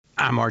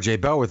I'm RJ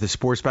Bell with the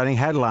sports betting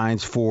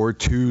headlines for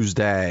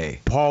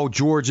Tuesday. Paul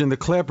George and the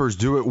Clippers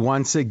do it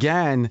once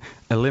again.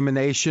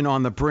 Elimination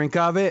on the brink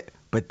of it,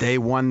 but they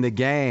won the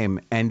game,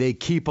 and they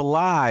keep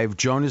alive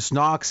Jonas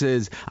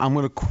Knox's "I'm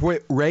going to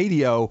quit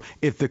radio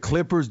if the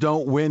Clippers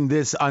don't win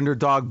this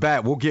underdog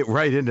bet." We'll get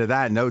right into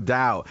that, no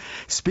doubt.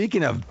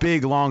 Speaking of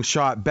big long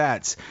shot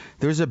bets,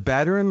 there's a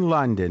bettor in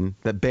London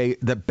that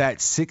bet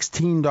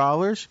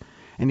 $16,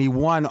 and he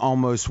won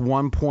almost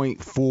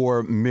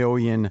 $1.4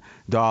 million.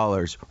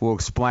 We'll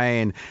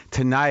explain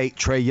tonight.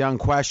 Trae Young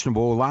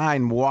questionable.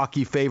 Line,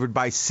 Milwaukee favored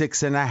by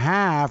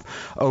 6.5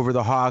 over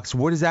the Hawks.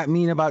 What does that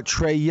mean about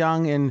Trae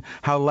Young and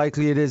how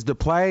likely it is to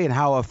play and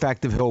how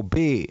effective he'll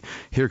be?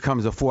 Here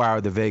comes a 4 hour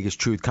of the Vegas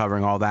Truth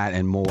covering all that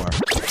and more.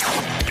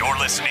 You're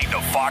listening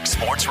to Fox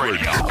Sports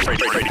Radio.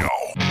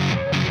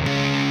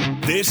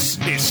 This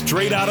is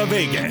Straight Out of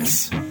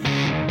Vegas.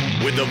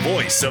 With the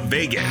voice of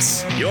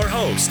Vegas, your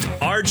host,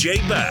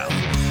 RJ Bell.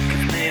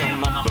 Give me a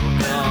number,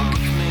 girl.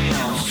 Give me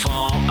a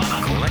phone.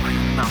 I collect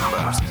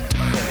numbers.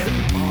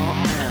 More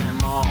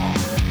and more.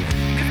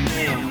 Give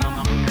me a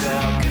number,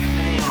 girl. Give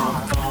me a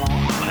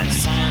phone. Like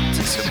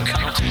scientists of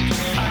counting.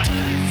 I tell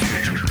you,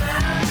 future.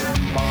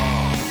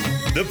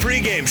 The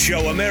pregame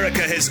show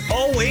America has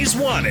always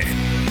wanted.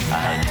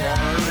 I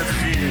tell the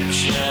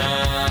future.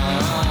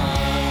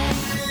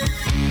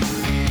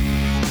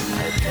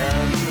 I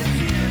tell the future.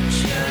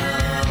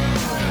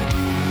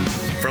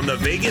 From the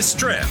Vegas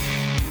Strip,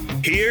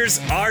 here's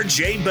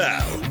RJ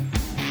Bell.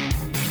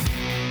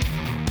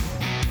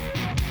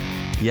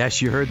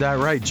 Yes, you heard that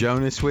right.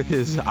 Jonas with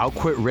his "I'll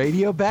quit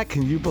radio" bet.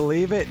 Can you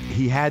believe it?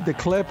 He had the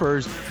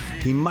Clippers.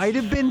 He might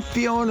have been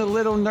feeling a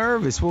little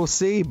nervous. We'll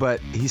see, but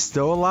he's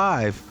still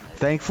alive.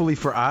 Thankfully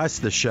for us,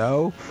 the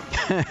show.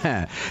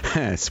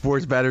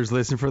 Sports bettors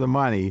listen for the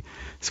money.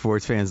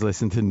 Sports fans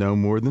listen to no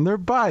more than their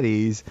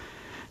buddies.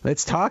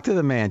 Let's talk to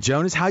the man.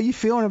 Jonas, how you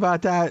feeling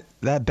about that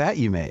bet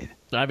you made?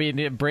 I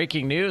mean,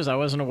 breaking news. I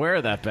wasn't aware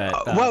of that bet.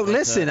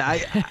 Listen,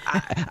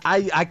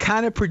 I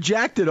kind of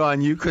projected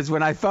on you because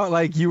when I felt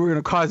like you were going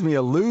to cause me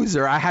a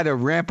loser, I had to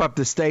ramp up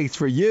the stakes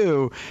for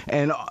you.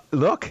 And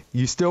look,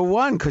 you still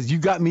won because you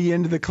got me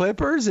into the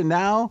Clippers, and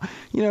now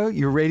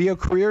your radio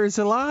career is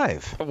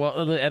alive.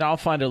 Well, and I'll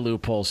find a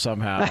loophole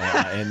somehow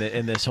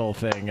in this whole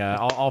thing.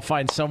 I'll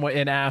find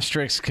an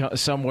asterisk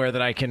somewhere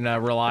that I can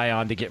rely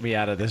on to get me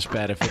out of this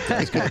bet if it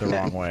does go the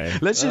wrong way.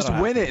 Let's just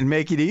win it and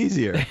make it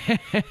easier.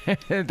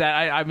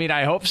 I mean,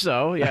 I hope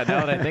so. Yeah,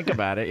 now that I think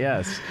about it,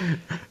 yes.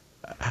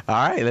 All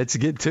right, let's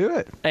get to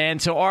it.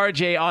 And so,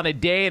 RJ, on a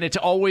day, and it's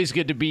always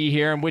good to be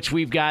here, in which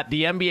we've got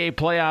the NBA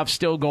playoffs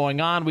still going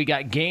on. We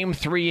got Game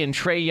 3 and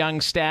Trae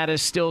Young's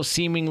status still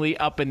seemingly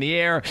up in the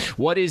air.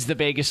 What is the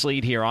Vegas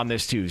lead here on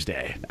this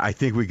Tuesday? I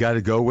think we got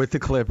to go with the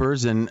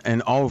Clippers.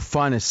 And all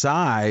fun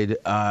aside,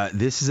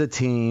 this is a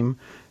team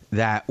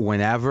that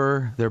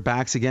whenever their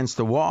back's against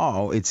the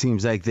wall, it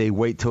seems like they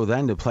wait till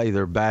then to play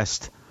their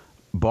best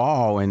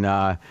ball.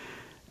 And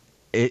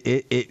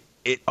it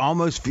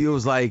almost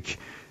feels like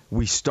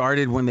we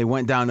started when they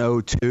went down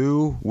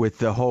 0-2 with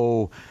the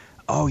whole,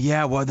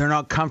 they're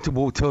not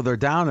comfortable till they're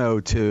down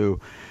 0-2.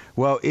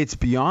 Well, it's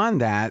beyond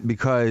that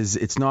because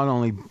it's not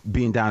only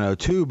being down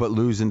 0-2, but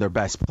losing their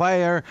best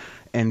player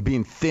and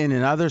being thin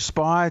in other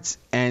spots.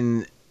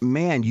 And,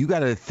 man, you got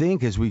to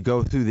think as we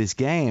go through this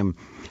game,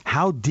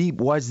 how deep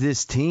was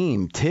this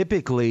team?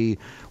 Typically,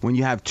 when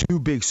you have two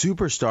big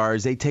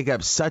superstars, they take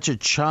up such a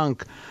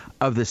chunk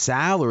of the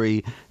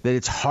salary that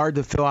it's hard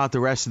to fill out the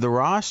rest of the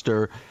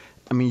roster.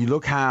 I mean, you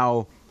look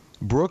how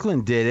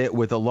Brooklyn did it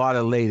with a lot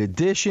of late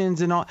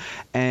additions and all.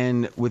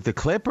 And with the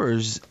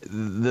Clippers,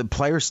 the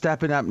players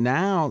stepping up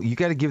now, you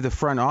got to give the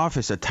front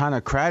office a ton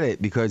of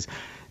credit because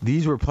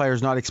these were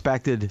players not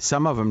expected,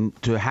 some of them,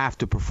 to have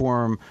to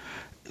perform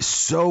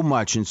so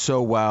much and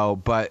so well,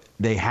 but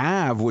they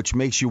have, which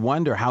makes you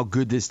wonder how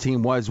good this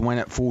team was when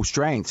at full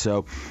strength.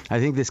 So I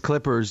think this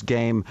Clippers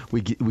game,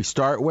 we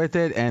start with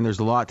it, and there's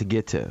a lot to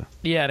get to.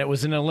 Yeah, and it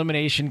was an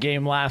elimination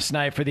game last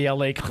night for the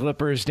LA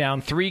Clippers,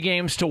 down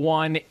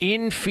 3-1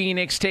 in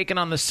Phoenix, taking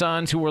on the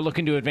Suns, who were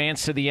looking to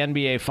advance to the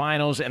NBA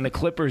Finals, and the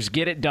Clippers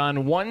get it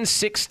done.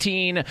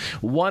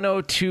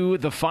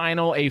 116-102 the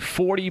final, a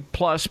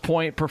 40-plus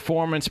point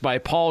performance by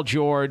Paul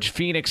George.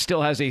 Phoenix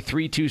still has a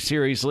 3-2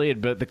 series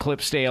lead, but the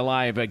Clips stay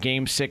alive.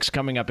 Game 6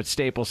 coming up at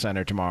Staples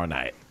Center tomorrow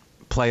night.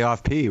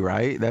 Playoff P,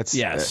 right? That's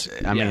yes.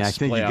 I mean, I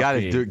think you got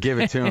to give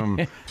it to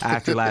him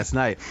after last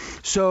night.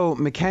 So,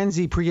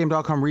 McKenzie,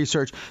 pregame.com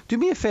research. Do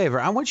me a favor.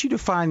 I want you to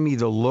find me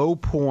the low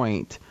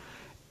point,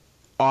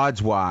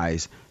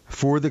 odds-wise,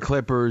 for the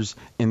Clippers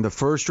in the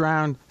first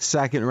round,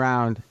 second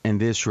round, and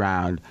this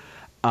round.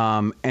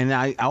 And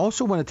I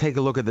also want to take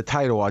a look at the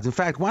title odds. In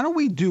fact, why don't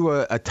we do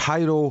a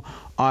title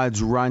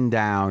odds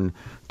rundown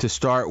to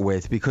start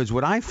with? Because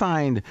what I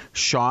find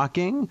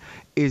shocking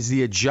is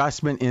the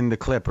adjustment in the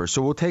Clippers.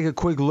 So we'll take a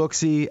quick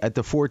look-see at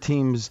the four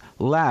teams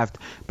left,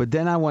 but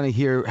then I want to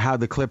hear how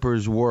the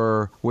Clippers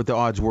were, what the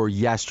odds were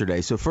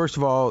yesterday. So first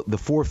of all, the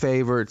four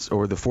favorites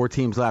or the four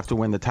teams left to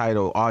win the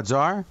title, odds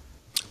are?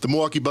 The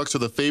Milwaukee Bucks are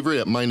the favorite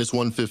at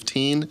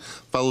 -115,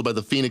 followed by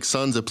the Phoenix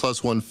Suns at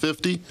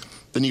 +150.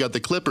 Then you got the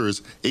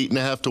Clippers,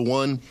 8.5 to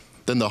 1.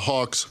 Then the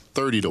Hawks,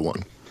 30 to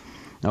 1.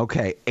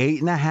 Okay,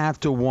 8.5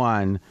 to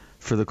 1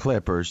 for the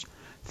Clippers,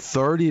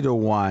 30 to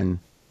 1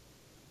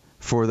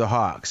 for the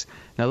Hawks.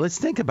 Now let's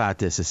think about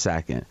this a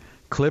second.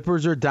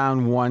 Clippers are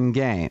down one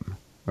game,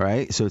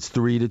 right? So it's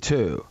 3 to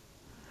 2.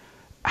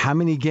 How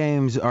many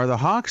games are the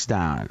Hawks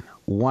down?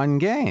 One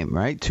game,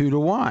 right? 2 to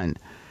 1.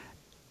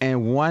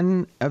 And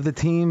one of the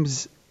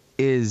teams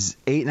is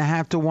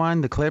 8.5 to 1,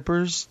 the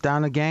Clippers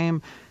down a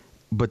game,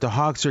 but the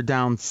Hawks are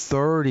down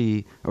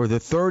 30, or the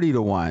 30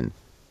 to 1,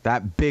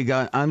 that big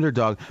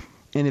underdog.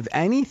 And if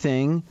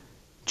anything,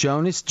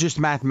 Jonas, just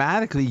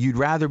mathematically, you'd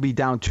rather be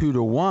down 2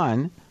 to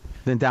 1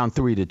 than down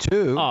 3 to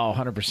 2. Oh,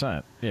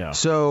 100%. Yeah.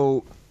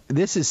 So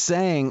this is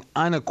saying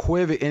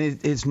unequivocal, and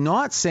it's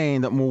not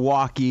saying that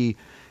Milwaukee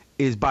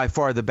is by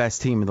far the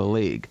best team in the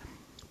league.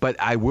 But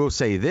I will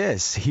say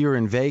this, here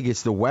in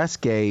Vegas, the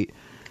Westgate,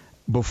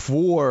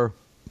 before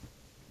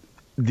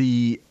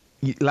the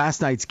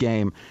last night's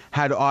game,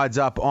 had odds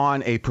up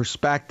on a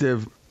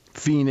prospective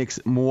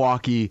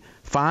Phoenix-Milwaukee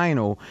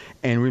final.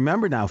 And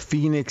remember now,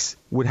 Phoenix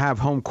would have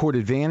home court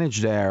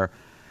advantage there,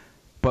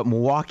 but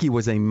Milwaukee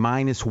was a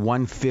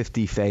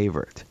 -150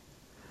 favorite.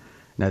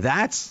 Now,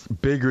 that's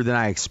bigger than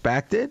I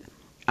expected.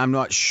 I'm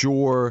not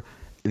sure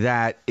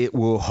that it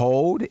will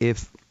hold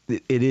if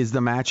it is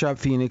the matchup,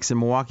 Phoenix and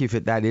Milwaukee, if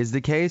that is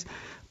the case.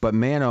 But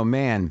man, oh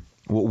man,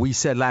 what we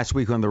said last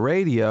week on the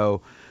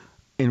radio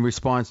in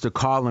response to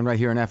Colin right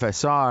here in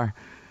FSR,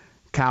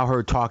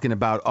 Cowherd talking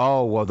about,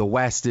 oh, well, the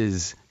West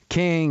is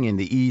king and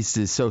the East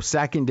is so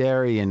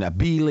secondary and a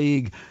B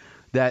league,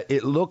 that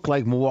it looked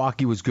like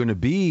Milwaukee was going to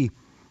be,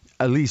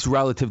 at least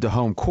relative to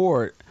home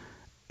court,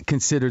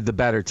 considered the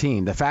better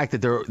team. The fact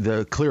that they're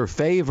the clear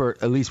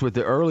favorite, at least with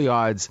the early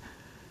odds,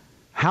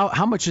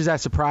 how much does that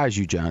surprise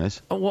you,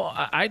 Jonas? Well,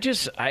 I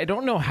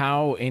don't know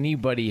how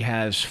anybody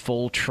has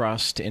full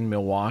trust in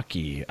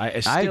Milwaukee. I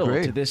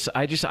agree.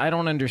 I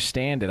don't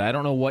understand it. I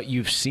don't know what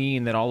you've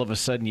seen that all of a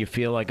sudden you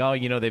feel like, oh,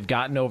 they've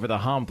gotten over the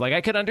hump. Like,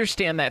 I could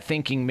understand that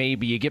thinking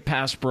maybe. You get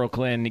past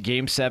Brooklyn,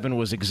 Game 7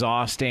 was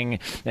exhausting,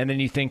 and then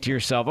you think to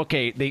yourself,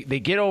 okay, they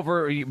get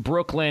over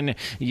Brooklyn,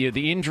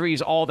 the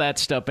injuries, all that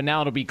stuff, but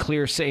now it'll be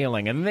clear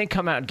sailing. And then they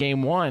come out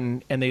Game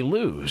 1 and they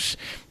lose.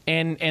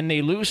 And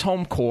they lose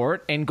home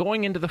court. And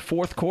going into the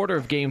fourth quarter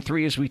of Game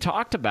 3, as we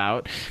talked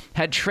about,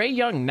 had Trae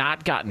Young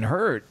not gotten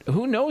hurt,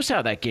 who knows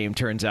how that game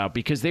turns out,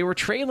 because they were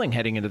trailing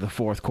heading into the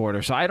fourth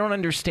quarter. So I don't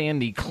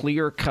understand the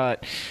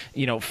clear-cut,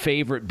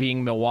 favorite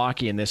being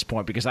Milwaukee in this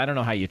point, because I don't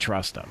know how you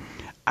trust them.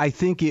 I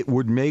think it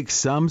would make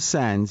some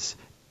sense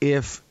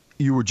if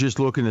you were just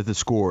looking at the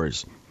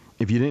scores.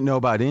 If you didn't know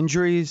about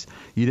injuries,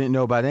 you didn't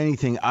know about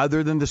anything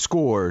other than the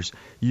scores,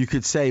 you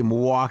could say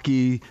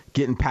Milwaukee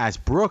getting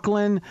past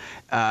Brooklyn,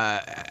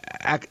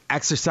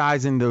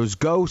 exercising those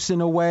ghosts in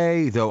a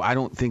way, though I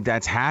don't think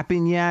that's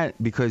happened yet,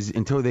 because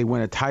until they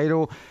win a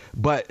title.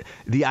 But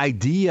the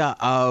idea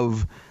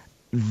of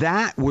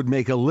that would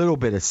make a little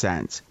bit of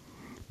sense.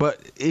 But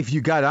if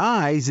you got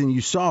eyes and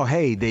you saw,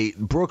 hey,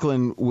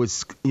 Brooklyn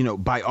was,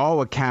 by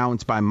all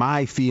accounts, by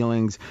my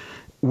feelings,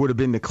 would have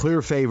been the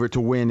clear favorite to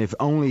win if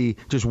only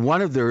just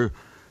one of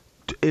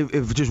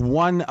if just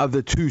one of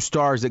the two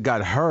stars that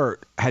got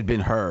hurt had been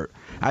hurt.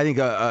 I think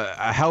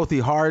a healthy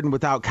Harden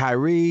without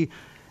Kyrie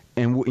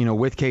and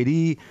with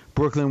KD,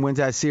 Brooklyn wins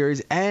that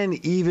series. And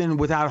even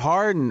without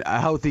Harden, a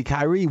healthy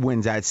Kyrie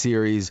wins that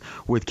series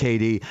with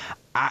KD.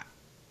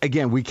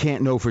 Again, we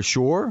can't know for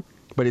sure,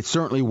 but it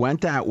certainly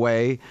went that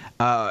way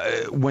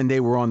when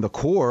they were on the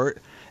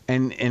court.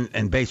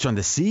 And based on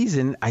the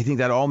season, I think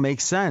that all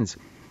makes sense.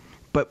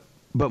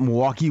 But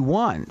Milwaukee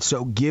won,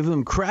 so give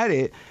them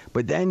credit.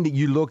 But then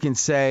you look and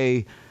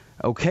say,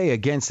 okay,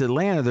 against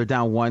Atlanta, they're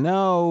down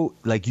 1-0.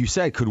 Like you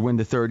said, could win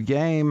the third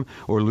game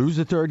or lose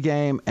the third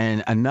game,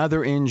 and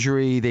another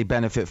injury they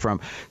benefit from.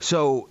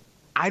 So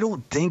I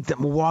don't think that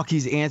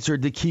Milwaukee's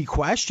answered the key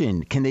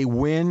question. Can they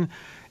win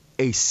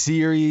a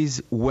series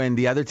when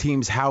the other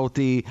team's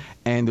healthy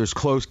and there's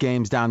close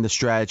games down the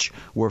stretch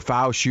where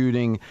foul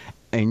shooting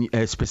and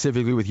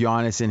specifically with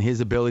Giannis and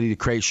his ability to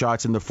create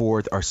shots in the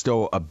fourth are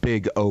still a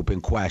big open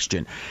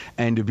question?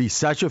 And to be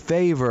such a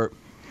favorite,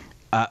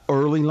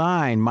 early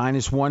line,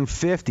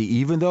 -150,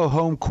 even though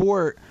home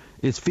court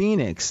is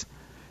Phoenix,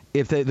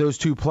 if those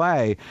two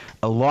play,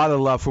 a lot of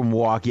love for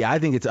Milwaukee. I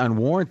think it's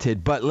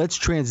unwarranted, but let's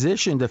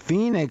transition to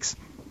Phoenix.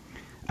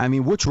 I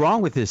mean, what's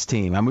wrong with this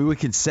team? I mean, we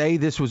could say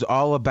this was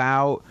all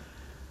about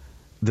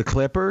the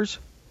Clippers.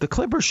 The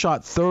Clippers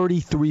shot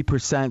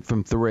 33%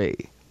 from three.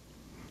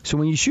 So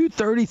when you shoot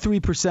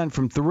 33%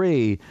 from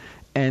three,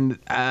 and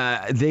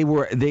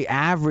they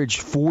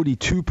averaged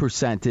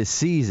 42% this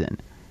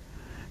season.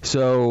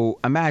 So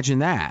imagine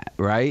that,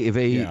 right? If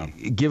they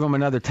give them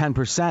another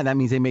 10%, that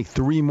means they make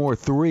 3 more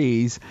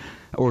threes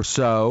or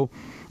so,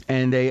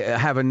 and they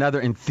have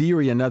in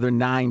theory, another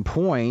 9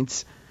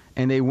 points,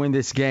 and they win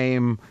this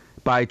game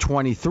by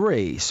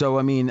 23. So,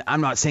 I mean,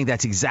 I'm not saying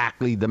that's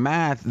exactly the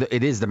math.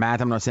 It is the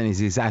math. I'm not saying it's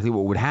exactly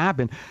what would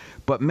happen.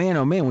 But, man,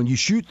 oh, man, when you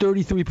shoot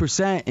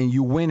 33% and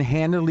you win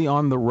handily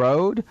on the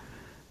road,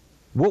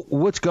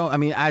 what's going – I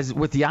mean, as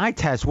with the eye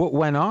test, what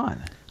went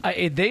on?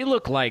 They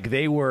look like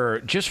they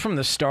were, just from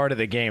the start of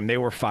the game, they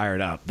were fired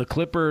up. The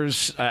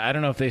Clippers, I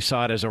don't know if they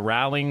saw it as a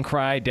rallying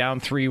cry, down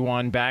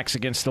 3-1, backs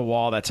against the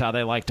wall. That's how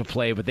they like to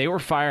play. But they were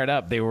fired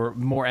up. They were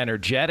more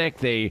energetic.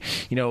 They,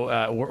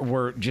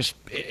 were just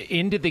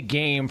into the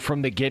game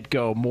from the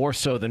get-go more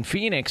so than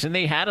Phoenix. And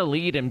they had a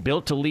lead and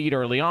built a lead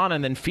early on.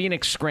 And then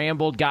Phoenix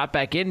scrambled, got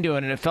back into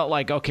it, and it felt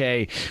like,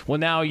 okay, well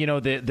now,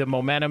 the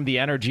momentum, the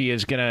energy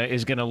is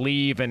gonna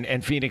leave,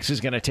 and Phoenix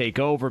is gonna take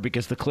over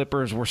because the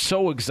Clippers were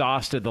so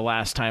exhausted the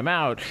last time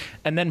out,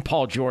 and then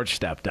Paul George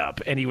stepped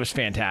up, and he was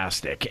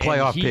fantastic.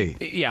 Playoff P.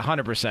 Yeah,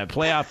 100%.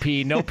 Playoff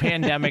P, no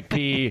pandemic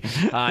P,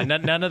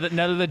 none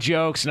of the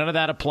jokes, none of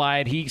that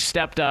applied. He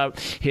stepped up,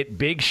 hit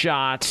big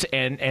shots,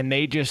 and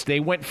they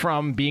went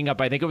from being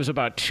up, I think it was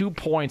about 2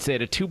 points. They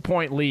had a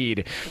 2-point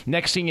lead.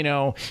 Next thing you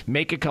know,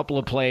 make a couple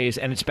of plays,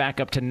 and it's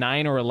back up to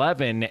 9 or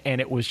 11, and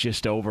it was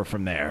just over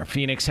from there.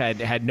 Phoenix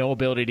had no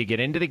ability to get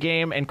into the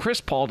game, and Chris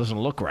Paul doesn't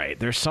look right.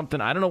 There's something,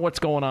 I don't know what's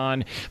going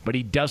on, but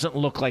he doesn't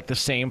look like the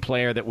same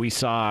player that we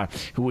saw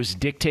who was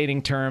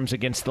dictating terms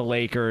against the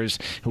Lakers,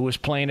 who was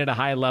playing at a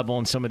high level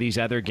in some of these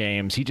other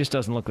games. He just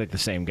doesn't look like the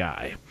same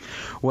guy.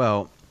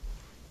 Well,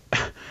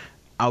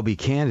 I'll be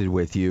candid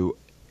with you.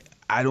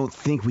 I don't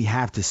think we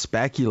have to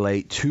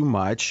speculate too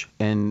much,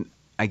 and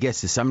I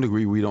guess to some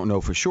degree we don't know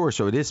for sure,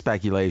 so it is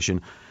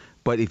speculation.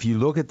 But if you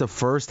look at the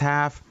first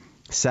half,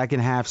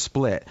 second half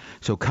split,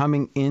 so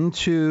coming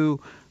into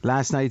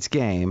last night's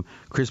game,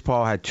 Chris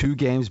Paul had 2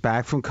 games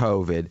back from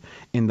COVID.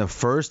 In the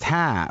first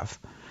half,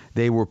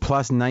 they were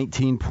plus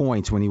 19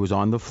 points when he was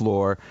on the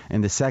floor.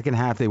 In the second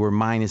half, they were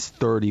minus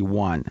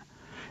 31.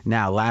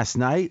 Now, last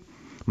night,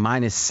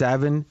 minus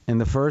 7 in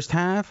the first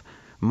half,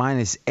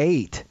 minus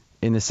 8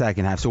 in the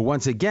second half. So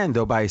once again,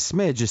 though, by a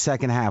smidge, the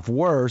second half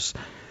worse.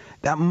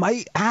 That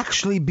might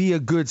actually be a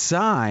good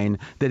sign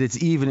that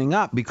it's evening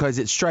up, because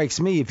it strikes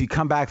me if you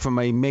come back from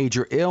a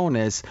major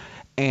illness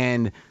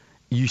and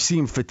you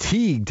seem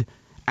fatigued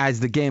as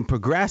the game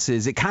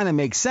progresses, it kind of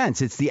makes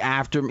sense. It's the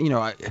after,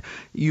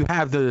 you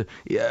have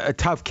a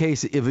tough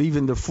case of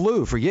even the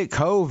flu. Forget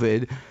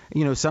COVID.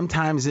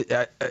 Sometimes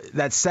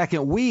that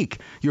second week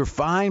you're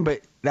fine,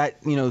 but that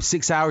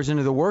 6 hours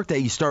into the workday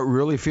you start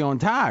really feeling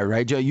tired,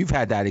 right, Joe? You've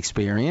had that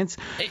experience.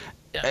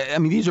 I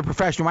mean, these are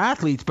professional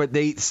athletes, but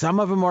some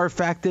of them are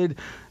affected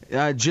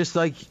just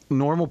like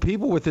normal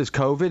people with this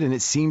COVID, and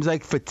it seems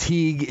like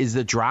fatigue is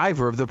the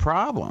driver of the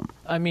problem.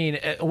 I mean,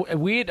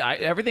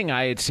 everything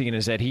I had seen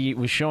is that he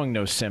was showing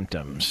no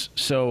symptoms,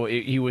 so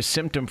he was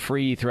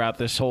symptom-free throughout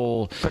this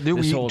whole. But do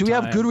we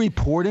have good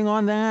reporting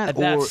on that?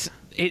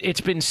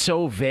 It's been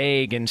so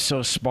vague and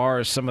so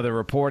sparse, some of the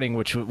reporting,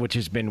 which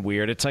has been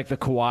weird. It's like the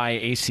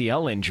Kawhi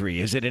ACL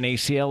injury. Is it an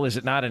ACL? Is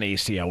it not an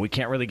ACL? We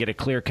can't really get a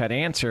clear-cut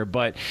answer.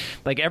 But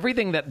like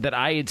everything that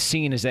I had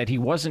seen is that he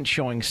wasn't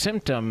showing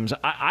symptoms.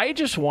 I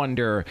just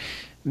wonder,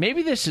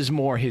 maybe this is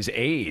more his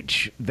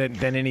age than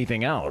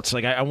anything else.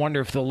 Like, I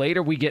wonder if the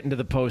later we get into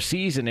the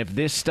postseason, if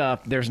this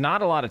stuff, there's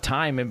not a lot of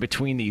time in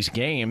between these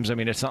games. I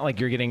mean, it's not like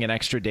you're getting an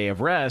extra day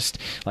of rest.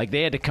 Like,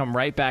 they had to come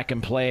right back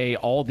and play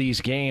all these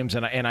games.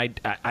 And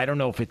I don't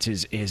know if it's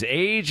his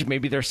age.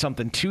 Maybe there's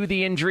something to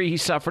the injury he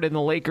suffered in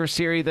the Lakers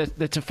series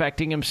that's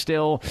affecting him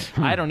still.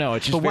 I don't know.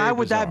 It's just But why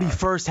would bizarre. that be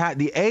first half?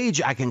 The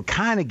age, I can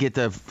kind of get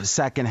the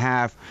second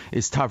half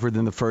is tougher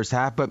than the first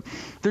half, but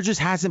there just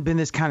hasn't been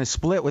this kind of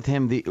split with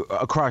him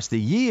across the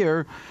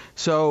year.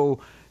 So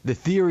the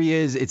theory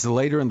is it's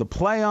later in the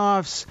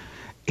playoffs.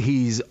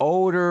 He's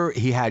older.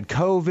 He had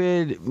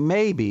COVID.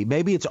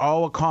 Maybe it's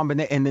all a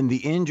combination. And then the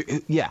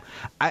injury. Yeah,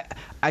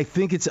 I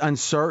think it's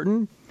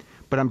uncertain,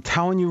 but I'm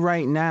telling you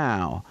right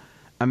now,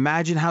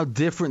 imagine how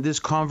different this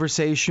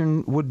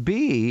conversation would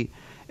be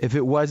if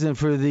it wasn't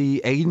for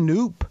the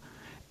Ayton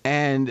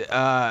and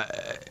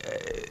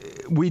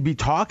we'd be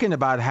talking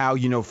about how,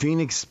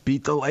 Phoenix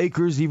beat the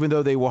Lakers even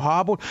though they were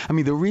hobbled. I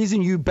mean, the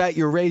reason you bet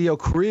your radio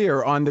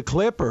career on the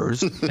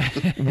Clippers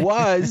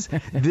was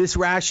this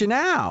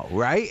rationale,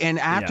 right? And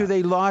after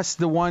they lost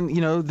the one,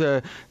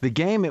 the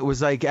game, it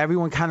was like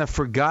everyone kind of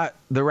forgot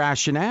the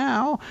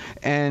rationale,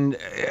 and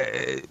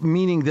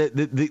meaning that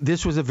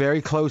this was a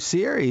very close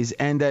series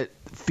and that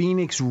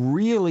Phoenix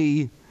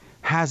really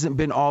hasn't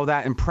been all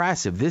that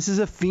impressive. This is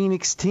a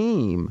Phoenix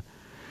team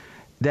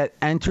that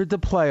entered the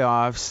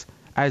playoffs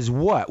as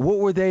what? What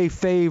were they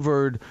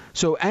favored?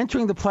 So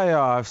entering the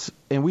playoffs,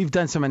 and we've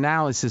done some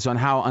analysis on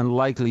how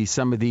unlikely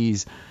some of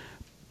these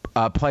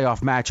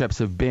playoff matchups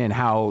have been,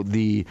 how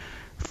the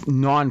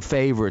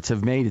non-favorites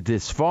have made it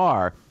this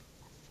far.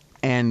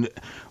 And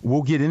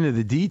we'll get into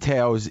the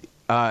details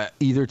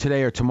either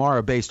today or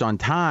tomorrow based on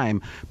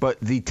time. But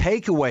the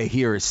takeaway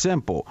here is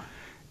simple.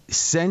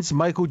 Since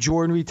Michael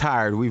Jordan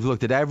retired, we've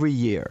looked at every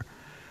year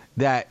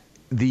that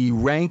the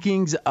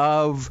rankings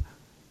of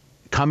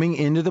coming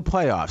into the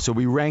playoffs. So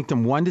we ranked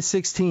them 1 to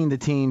 16, the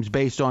teams,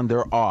 based on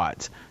their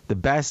odds.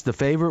 The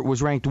favorite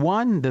was ranked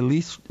 1.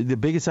 The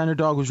biggest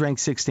underdog was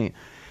ranked 16.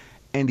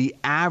 And the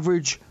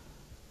average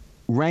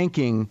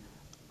ranking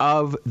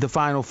of the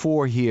Final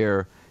Four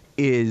here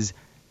is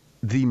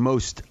the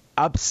most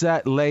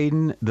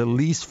upset-laden, the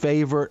least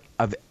favorite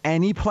of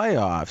any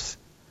playoffs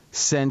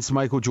since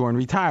Michael Jordan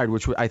retired,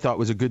 which I thought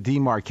was a good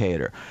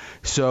demarcator.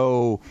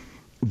 So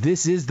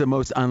this is the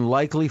most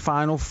unlikely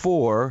Final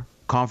Four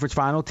conference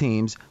final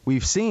teams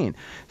we've seen.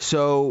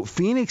 So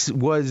Phoenix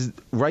was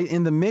right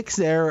in the mix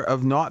there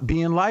of not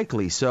being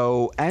likely.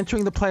 So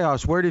entering the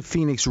playoffs, where did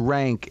Phoenix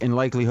rank in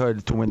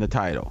likelihood to win the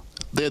title?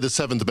 They had the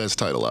 7th best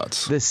title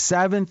odds. The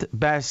 7th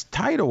best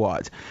title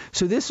odds.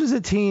 So this was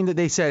a team that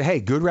they said, hey,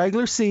 good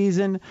regular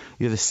season.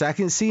 You're the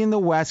 2nd seed in the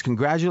West.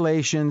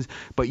 Congratulations.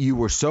 But you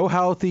were so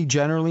healthy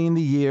generally in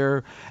the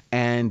year.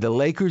 And the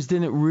Lakers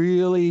didn't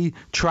really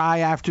try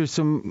after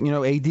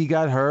AD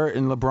got hurt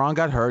and LeBron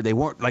got hurt. They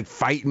weren't like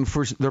fighting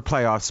for their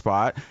playoff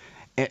spot,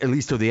 at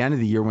least till the end of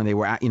the year when they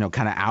were,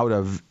 kind of out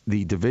of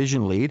the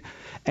division lead.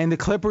 And the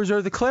Clippers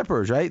are the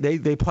Clippers, right?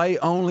 They play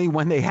only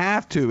when they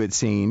have to, it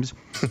seems.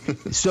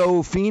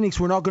 So Phoenix,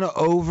 we're not going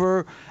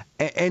to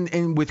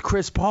and with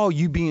Chris Paul,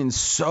 you being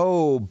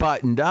so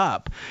buttoned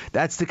up,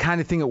 that's the kind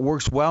of thing that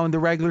works well in the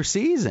regular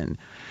season.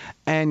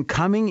 And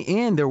coming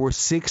in, there were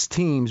 6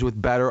 teams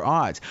with better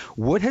odds.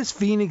 What has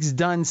Phoenix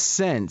done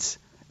since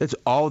that's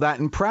all that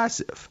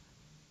impressive?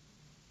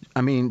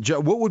 I mean, Joe,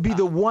 what would be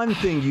the one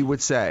thing you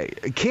would say?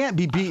 It can't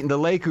be beating the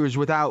Lakers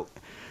without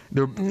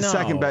their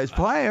second best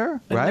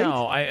player, right?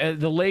 No,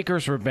 the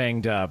Lakers were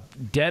banged up.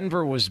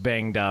 Denver was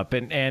banged up.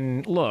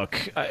 And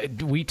look,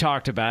 we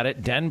talked about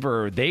it.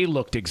 Denver, they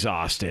looked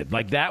exhausted.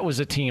 Like, that was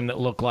a team that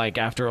looked like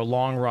after a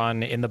long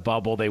run in the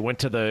bubble, they went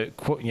to the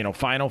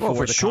Final Four.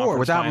 For sure.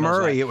 Without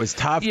Murray, it was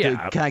tough to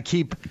kind of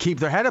keep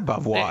their head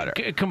above water.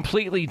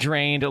 Completely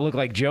drained. It looked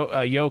like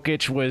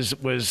Jokic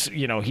was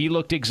he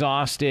looked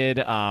exhausted.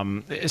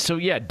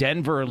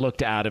 Denver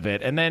looked out of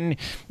it. And then,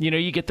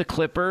 you get the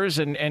Clippers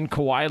and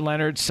Kawhi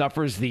Leonard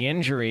suffers the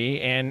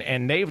injury,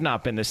 and they've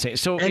not been the same.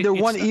 So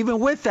even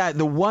with that,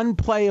 the one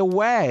play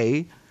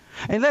away.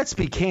 And let's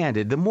be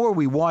candid. The more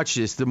we watch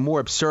this, the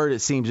more absurd it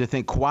seems to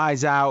think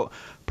Kawhi's out,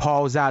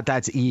 Paul's out.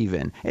 That's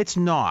even. It's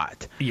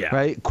not. Yeah.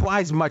 Right.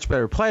 Kawhi's a much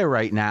better player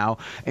right now,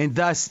 and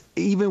thus,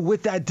 even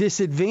with that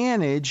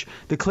disadvantage,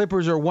 the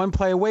Clippers are one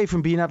play away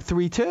from being up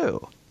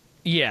 3-2.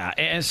 Yeah,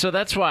 and so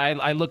that's why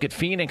I look at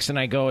Phoenix and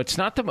I go, it's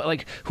not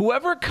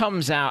whoever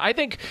comes out. I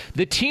think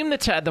the team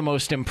that's had the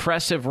most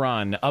impressive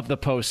run of the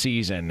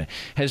postseason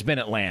has been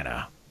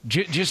Atlanta.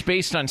 Just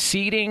based on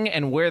seeding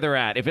and where they're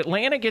at. If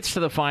Atlanta gets to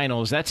the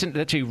finals, that's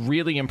a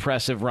really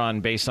impressive run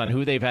based on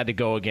who they've had to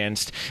go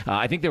against.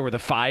 I think they were the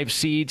 5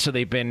 seed, so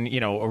they've been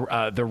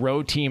the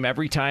road team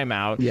every time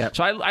out. Yep.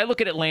 So I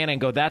look at Atlanta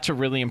and go, that's a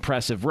really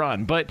impressive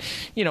run. But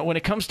when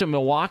it comes to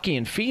Milwaukee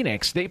and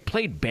Phoenix, they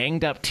played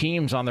banged up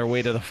teams on their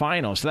way to the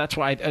finals. So that's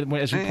why,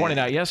 as we pointed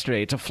out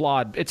yesterday, it's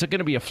going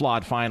to be a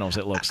flawed finals.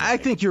 It looks like. I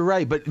think you're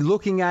right, but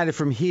looking at it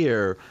from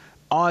here,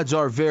 odds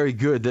are very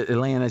good that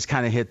Atlanta's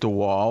kind of hit the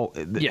wall.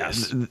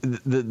 Yes.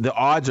 The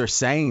odds are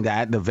saying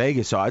that, the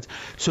Vegas odds.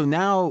 So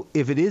now,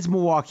 if it is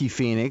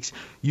Milwaukee-Phoenix,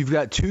 you've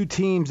got 2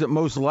 teams that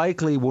most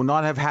likely will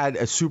not have had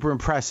a super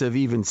impressive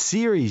even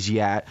series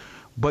yet.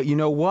 But you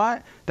know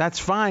what? That's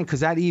fine because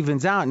that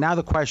evens out. Now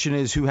the question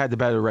is who had the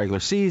better regular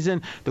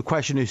season. The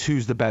question is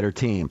who's the better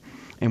team.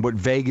 And what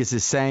Vegas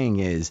is saying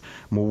is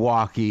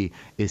Milwaukee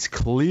is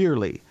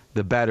clearly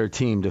the better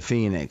team to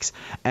Phoenix.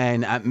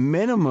 And at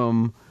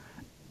minimum,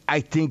 I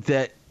think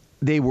that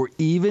they were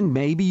even,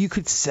 maybe you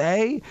could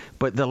say,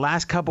 but the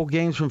last couple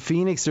games from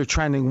Phoenix, they're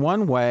trending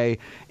one way,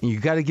 and you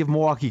got to give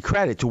Milwaukee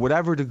credit. To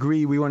whatever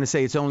degree we want to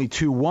say it's only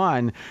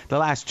 2-1, the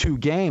last 2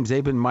 games,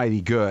 they've been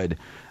mighty good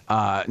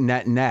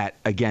net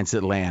against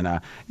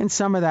Atlanta. And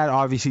some of that,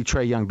 obviously,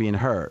 Trae Young being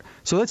hurt.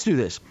 So let's do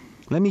this.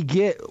 We're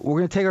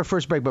going to take our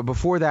first break, but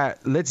before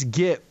that, let's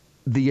get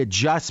the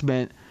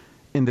adjustment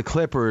in the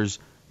Clippers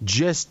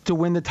just to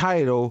win the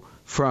title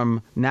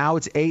from now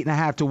it's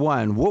 8.5 to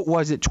 1. What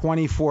was it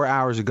 24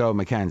 hours ago,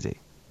 Mackenzie?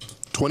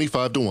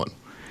 25 to 1.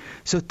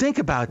 So think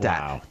about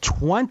that. Wow.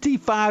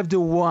 25 to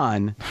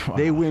 1. Wow.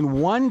 They win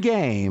one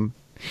game,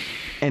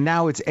 and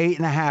now it's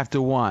 8.5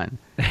 to 1.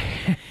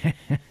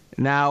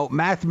 Now,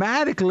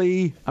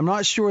 mathematically, I'm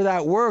not sure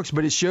that works,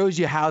 but it shows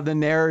you how the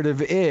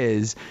narrative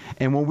is.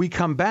 And when we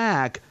come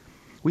back,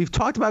 we've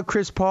talked about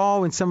Chris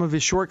Paul and some of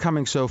his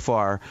shortcomings so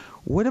far.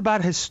 What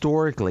about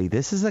historically?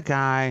 This is a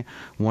guy,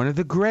 one of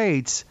the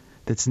greats,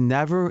 that's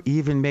never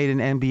even made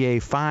an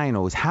NBA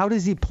Finals. How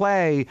does he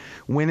play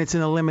when it's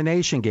an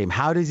elimination game?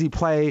 How does he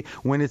play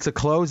when it's a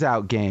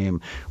closeout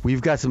game?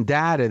 We've got some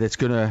data that's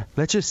going to,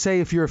 let's just say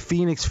if you're a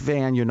Phoenix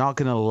fan, you're not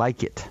going to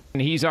like it.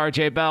 And he's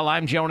RJ Bell.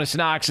 I'm Jonas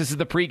Knox. This is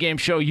the pregame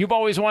show you've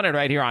always wanted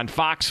right here on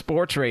Fox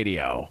Sports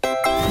Radio.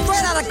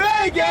 Straight out of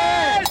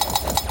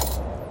Vegas!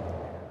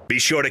 Be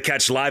sure to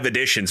catch live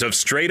editions of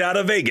Straight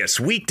Outta Vegas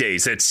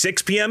weekdays at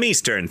 6 p.m.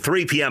 Eastern,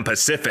 3 p.m.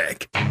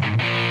 Pacific.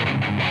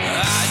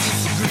 I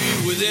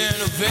disagree with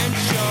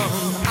intervention.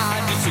 I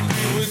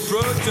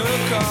first to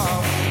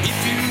call. If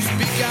you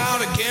speak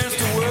out against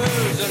the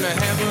words, then the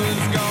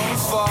heavens gonna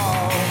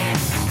fall.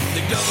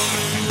 The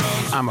government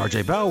runs. I'm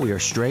RJ Bell. We are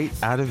straight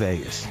out of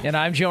Vegas. And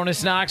I'm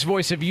Jonas Knox,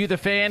 voice of You, the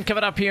Fan.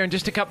 Coming up here in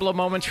just a couple of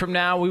moments from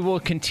now, we will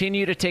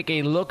continue to take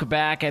a look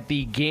back at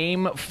the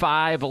Game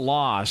 5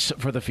 loss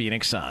for the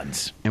Phoenix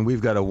Suns. And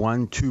we've got a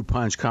 1-2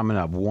 punch coming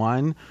up.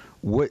 One,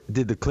 what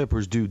did the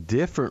Clippers do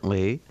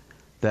differently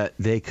that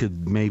they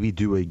could maybe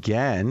do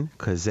again?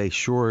 Because they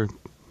sure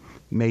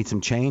made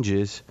some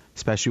changes,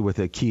 especially with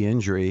a key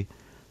injury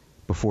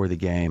before the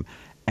game.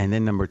 And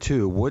then number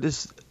two, what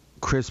is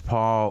Chris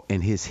Paul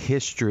and his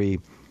history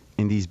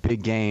in these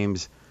big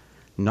games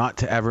not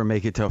to ever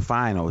make it to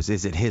finals?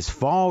 Is it his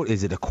fault?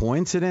 Is it a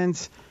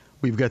coincidence?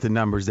 We've got the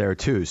numbers there,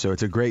 too. So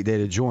it's a great day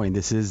to join.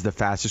 This is the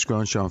fastest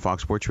growing show on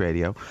Fox Sports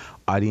Radio.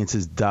 Audience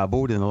has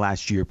doubled in the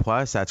last year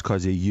plus. That's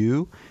because of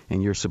you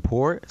and your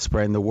support,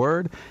 spreading the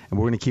word. And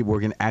we're going to keep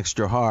working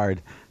extra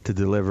hard to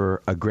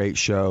deliver a great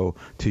show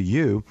to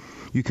you.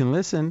 You can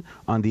listen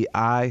on the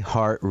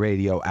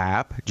iHeartRadio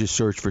app. Just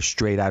search for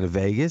Straight Out of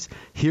Vegas.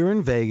 Here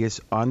in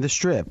Vegas on the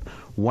Strip,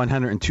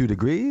 102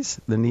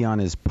 degrees. The neon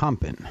is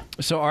pumping.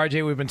 So,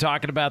 RJ, we've been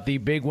talking about the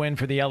big win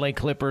for the LA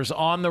Clippers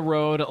on the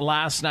road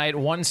last night,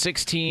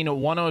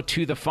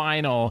 116-102 the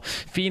final.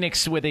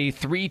 Phoenix with a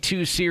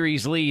 3-2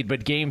 series lead,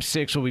 but Game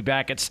 6 will be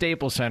back at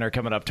Staples Center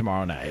coming up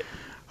tomorrow night.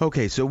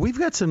 Okay, so we've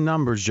got some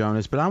numbers,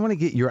 Jonas, but I want to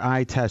get your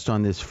eye test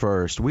on this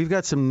first. We've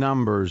got some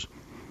numbers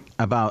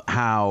about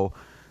how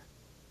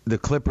the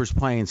Clippers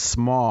playing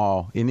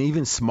small, and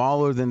even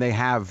smaller than they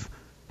have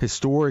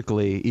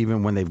historically,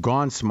 even when they've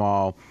gone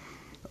small,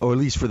 or at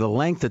least for the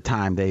length of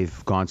time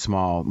they've gone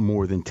small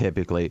more than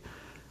typically.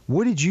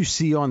 What did you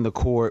see on the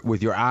court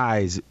with your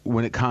eyes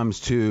when it comes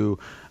to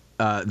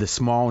the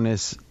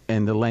smallness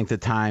and the length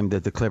of time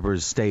that the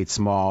Clippers stayed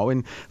small?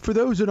 And for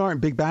those that aren't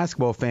big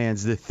basketball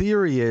fans, the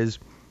theory is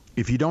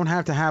if you don't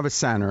have to have a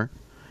center,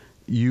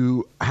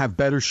 you have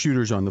better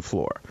shooters on the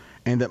floor.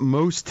 And that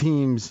most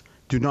teams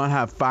do not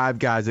have five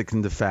guys that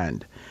can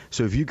defend.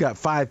 So if you've got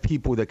five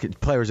people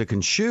players that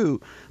can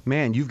shoot,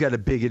 man, you've got a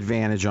big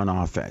advantage on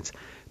offense.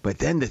 But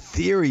then the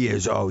theory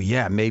is, oh,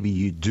 yeah, maybe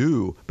you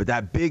do. But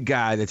that big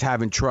guy that's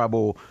having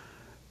trouble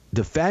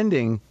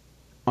defending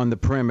on the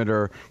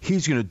perimeter,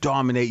 he's going to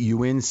dominate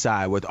you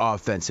inside with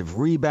offensive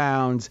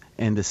rebounds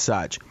and the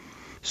such.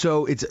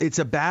 So it's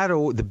a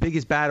battle. The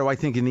biggest battle, I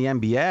think, in the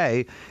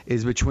NBA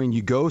is between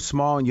you go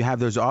small and you have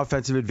those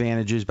offensive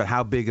advantages, but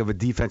how big of a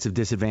defensive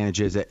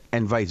disadvantage is it,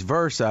 and vice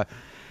versa.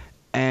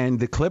 And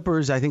the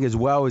Clippers, I think, as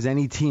well as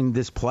any team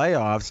this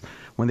playoffs,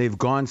 when they've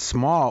gone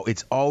small,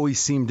 it's always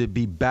seemed to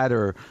be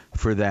better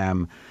for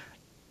them.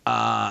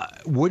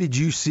 What did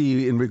you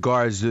see in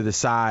regards to the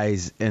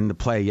size in the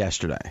play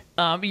yesterday?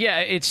 Yeah,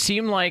 it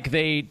seemed like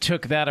they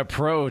took that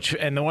approach.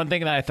 And the one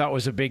thing that I thought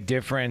was a big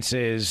difference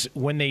is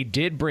when they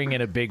did bring in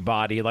a big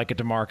body like a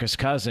DeMarcus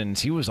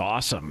Cousins, he was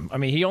awesome. I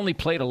mean, he only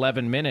played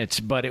 11 minutes,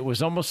 but it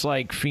was almost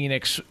like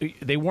Phoenix,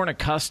 they weren't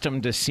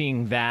accustomed to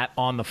seeing that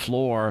on the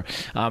floor,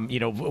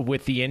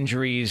 with the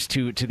injuries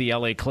to the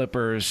LA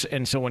Clippers.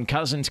 And so when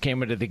Cousins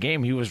came into the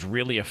game, he was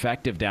really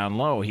effective down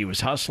low. He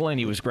was hustling.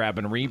 He was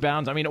grabbing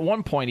rebounds. I mean, at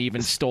one point, he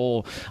even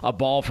stole a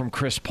ball from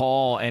Chris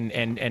Paul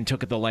and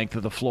took it the length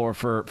of the floor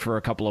for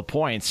a couple of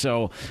points.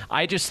 So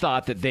I just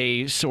thought that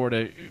they sort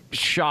of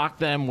shocked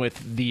them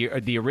with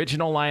the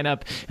original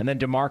lineup, and then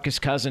DeMarcus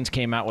Cousins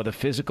came out with a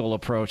physical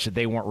approach that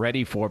they weren't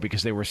ready for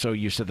because they were so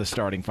used to the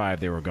starting five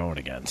they were going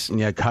against.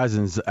 Yeah,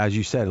 Cousins, as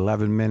you said,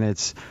 11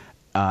 minutes,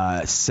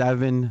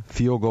 7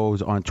 field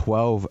goals on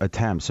 12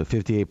 attempts, so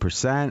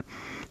 58%.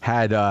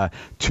 Had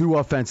 2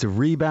 offensive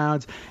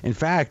rebounds. In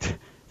fact,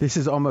 this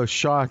is almost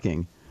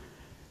shocking.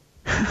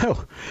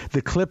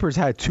 The Clippers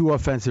had 2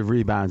 offensive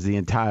rebounds the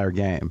entire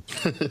game,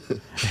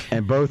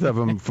 and both of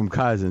them from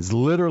Cousins.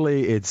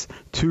 Literally, it's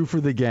 2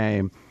 for the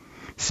game.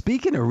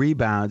 Speaking of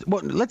rebounds,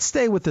 well, let's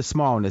stay with the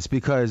smallness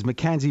because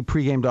McKenzie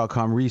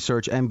pregame.com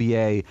research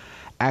NBA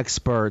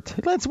expert,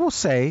 we'll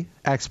say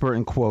expert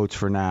in quotes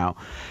for now,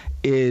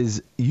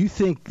 is you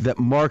think that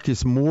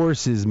Marcus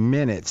Morris's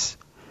minutes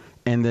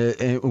and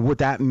what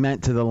that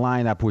meant to the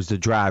lineup was the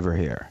driver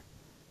here.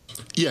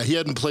 Yeah, he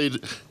hadn't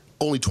played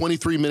only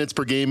 23 minutes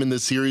per game in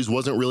this series,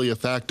 wasn't really a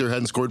factor,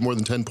 hadn't scored more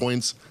than 10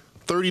 points.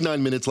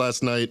 39 minutes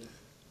last night,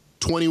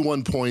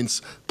 21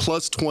 points,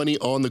 plus 20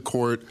 on the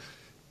court.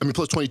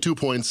 Plus 22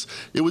 points.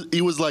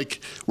 It was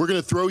like, we're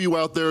going to throw you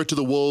out there to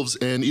the Wolves,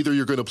 and either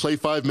you're going to play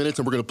 5 minutes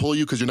and we're going to pull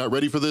you because you're not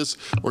ready for this,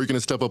 or you're going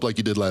to step up like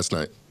you did last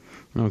night.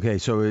 Okay,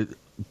 so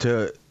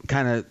to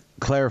kind of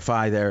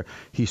clarify there,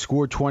 he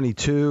scored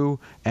 22,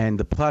 and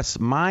the plus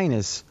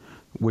minus,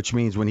 which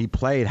means when he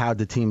played, how'd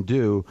the team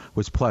do,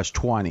 was plus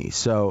 20.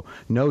 So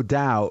no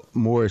doubt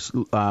Morris,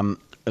 at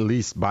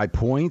least by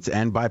points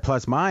and by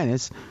plus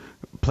minus,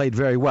 played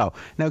very well.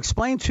 Now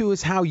explain to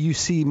us how you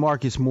see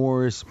Marcus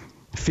Morris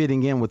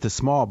fitting in with the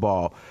small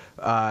ball,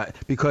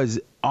 because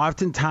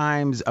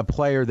oftentimes a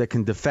player that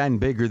can defend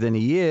bigger than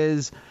he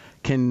is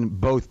can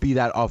both be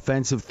that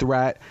offensive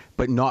threat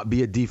but not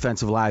be a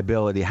defensive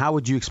liability. How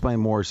would you explain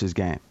Morris's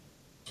game?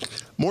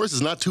 Morris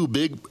is not too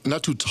big,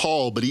 not too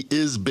tall, but he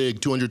is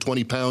big,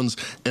 220 pounds,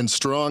 and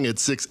strong at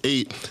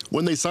 6'8".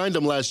 When they signed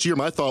him last year,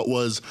 my thought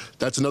was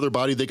that's another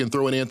body they can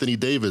throw in Anthony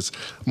Davis.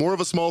 More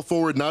of a small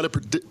forward, not a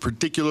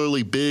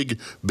particularly big,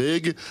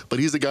 but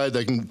he's a guy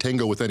that can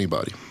tango with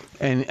anybody.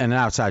 And an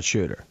outside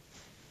shooter.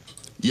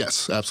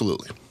 Yes,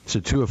 absolutely. So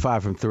 2 of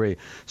 5 from 3.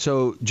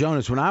 So,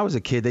 Jonas, when I was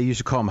a kid, they used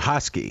to call him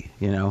Husky.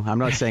 You know, I'm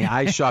not saying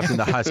I shopped in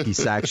the Husky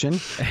section.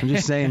 I'm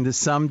just saying that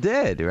some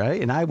did, right?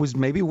 And I was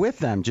maybe with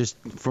them just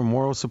for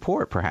moral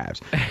support,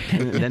 perhaps.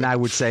 And then I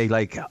would say,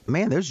 like,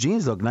 man, those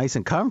jeans look nice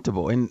and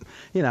comfortable. And,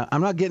 you know,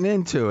 I'm not getting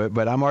into it,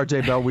 but I'm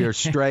RJ Bell. We are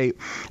straight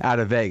out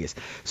of Vegas.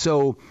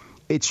 So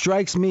it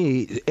strikes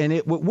me, and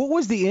what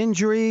was the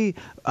injury?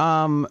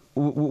 What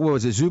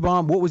was it,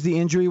 Zubon? What was the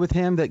injury with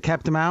him that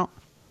kept him out?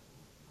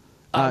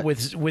 With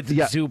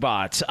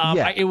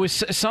Zubac. It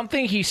was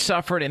something he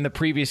suffered in the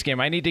previous game.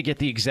 I need to get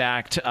the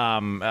exact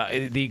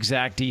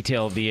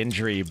detail of the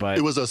injury, but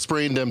it was a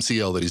sprained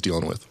MCL that he's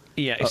dealing with.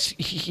 Yeah,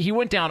 he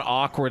went down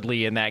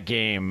awkwardly in that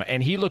game,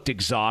 and he looked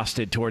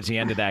exhausted towards the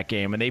end of that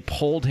game. And they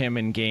pulled him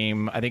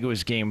in I think it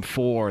was game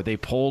 4. They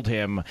pulled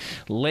him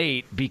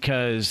late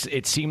because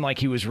it seemed like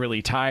he was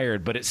really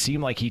tired, but it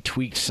seemed like he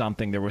tweaked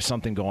something. There was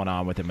something going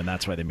on with him, and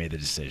that's why they made the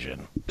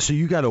decision. So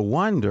you got to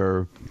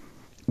wonder,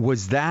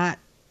 was that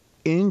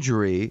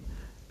injury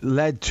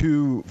led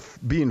to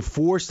being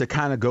forced to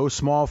kind of go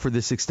small for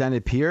this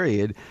extended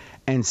period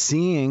and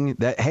seeing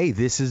that, hey,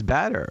 this is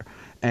better?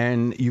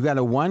 And you got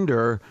to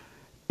wonder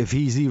if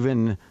he's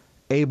even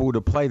able to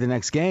play the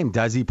next game.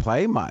 Does he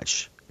play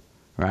much?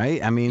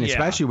 Right? I mean,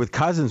 especially with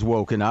Cousins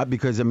woken up,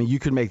 because, I mean, you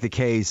could make the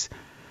case,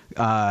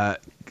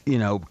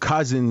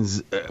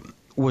 Cousins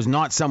was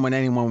not someone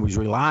anyone was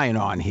relying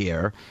on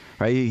here.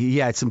 Right? He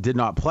had some did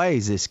not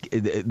plays this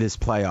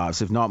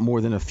playoffs, if not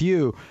more than a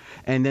few.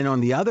 And then on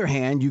the other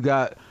hand, you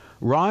got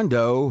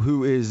Rondo,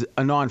 who is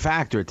a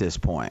non-factor at this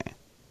point.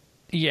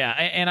 Yeah,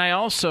 and I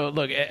also,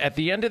 look, at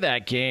the end of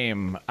that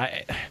game,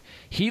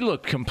 he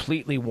looked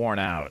completely worn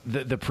out,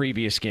 the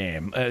previous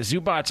game.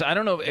 Zubac, I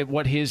don't know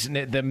what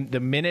the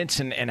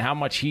minutes and how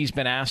much he's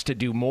been asked to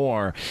do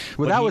more.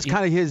 Well, that was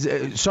kind of his,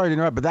 sorry to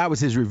interrupt, but that was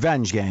his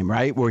revenge game,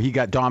 right? Where he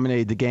got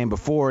dominated the game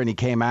before and he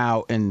came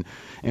out and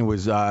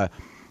was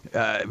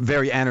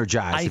very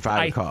energized, if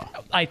I recall.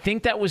 I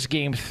think that was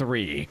game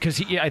 3,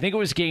 because I think it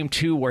was game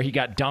 2 where he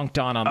got dunked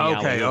on the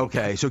alley-oop.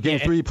 Okay. So game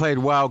 3 he played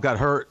well, got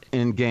hurt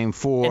in game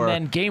 4. And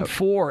then game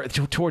 4,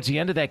 towards the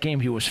end of that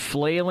game, he was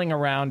flailing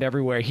around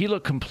everywhere. He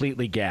looked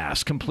completely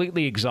gassed,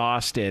 completely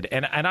exhausted.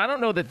 And I don't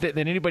know that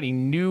anybody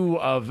knew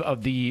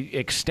of the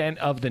extent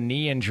of the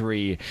knee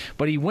injury,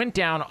 but he went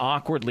down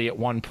awkwardly at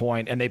one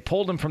point, and they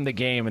pulled him from the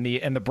game.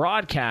 And the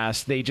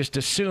broadcast, they just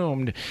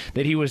assumed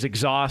that he was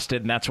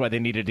exhausted, and that's why they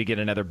needed to get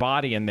another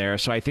body in there.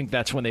 So I think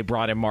that's when they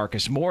brought in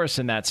Marcus Morris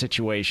in that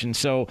situation.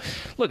 So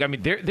look, I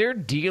mean, they're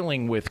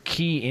dealing with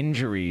key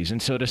injuries,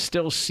 and so to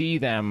still see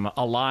them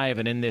alive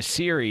and in this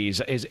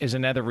series is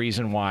another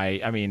reason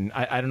why. I mean,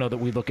 I don't know that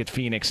we look at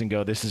Phoenix and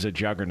go, this is a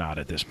juggernaut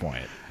at this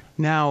point.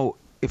 Now,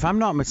 if I'm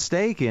not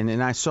mistaken,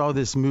 and I saw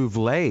this move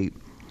late,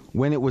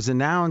 when it was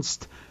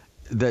announced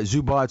that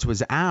Zubac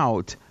was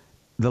out,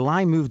 the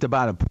line moved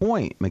about a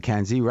point,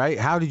 Mackenzie, right?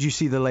 How did you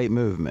see the late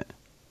movement?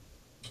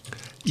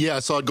 Yeah, I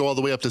saw it go all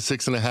the way up to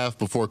 6.5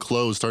 before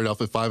close. Started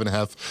off at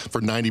 5.5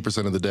 for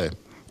 90% of the day.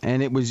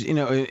 And it was, and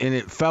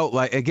it felt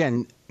like,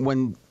 again,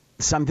 when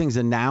something's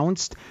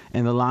announced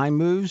and the line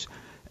moves,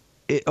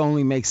 it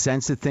only makes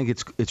sense to think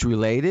it's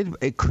related.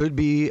 It could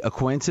be a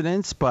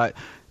coincidence, but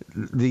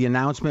the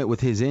announcement with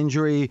his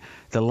injury,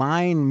 the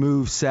line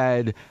move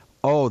said,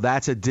 oh,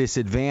 that's a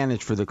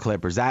disadvantage for the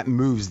Clippers. That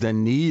moves the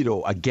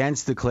needle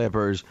against the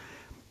Clippers.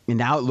 And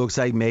now it looks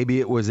like maybe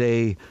it was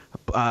a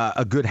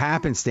good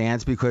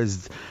happenstance,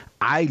 because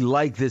I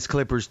like this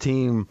Clippers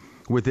team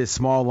with this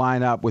small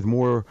lineup with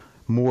more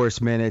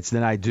Morris minutes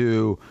than I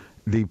do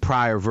the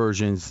prior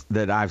versions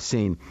that I've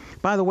seen.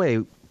 By the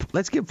way,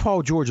 let's give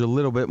Paul George a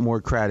little bit more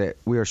credit.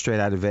 We are straight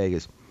out of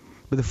Vegas.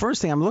 But the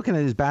first thing, I'm looking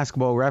at his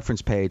basketball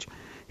reference page.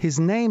 His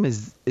name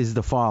is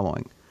the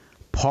following: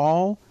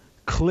 Paul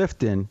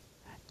Clifton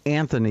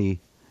Anthony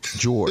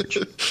George.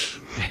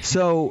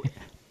 So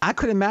I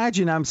could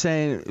imagine I'm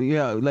saying,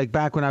 like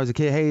back when I was a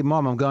kid, hey,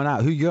 Mom, I'm going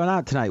out. Who you going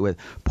out tonight with?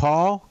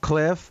 Paul,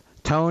 Cliff,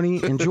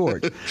 Tony, and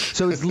George.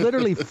 So it's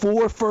literally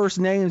 4 first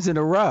names in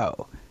a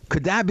row.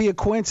 Could that be a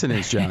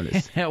coincidence,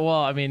 Jonas? Well,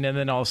 I mean, and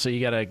then also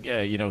you got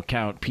to,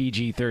 count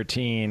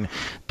PG-13,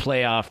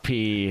 playoff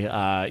P,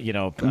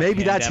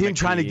 Maybe that's him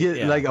trying to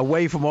get like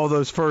away from all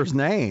those first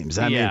names.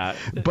 I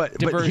mean, but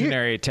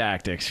diversionary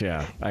tactics.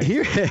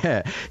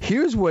 Yeah.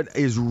 Here's what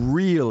is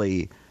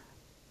really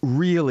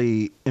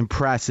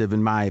impressive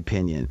in my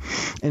opinion.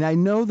 And I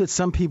know that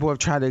some people have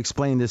tried to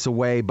explain this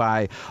away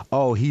by,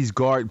 he's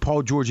guard.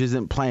 Paul George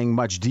isn't playing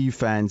much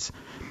defense,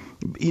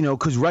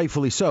 because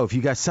rightfully so. If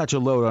you got such a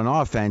load on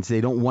offense,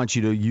 they don't want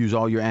you to use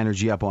all your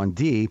energy up on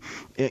D,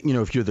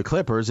 if you're the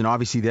Clippers, and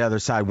obviously the other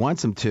side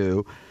wants him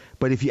to.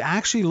 But if you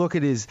actually look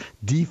at his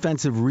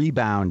defensive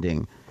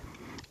rebounding,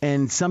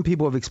 And some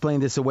people have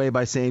explained this away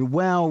by saying,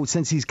 well,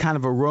 since he's kind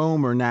of a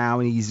roamer now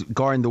and he's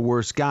guarding the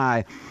worst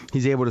guy,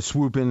 he's able to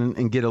swoop in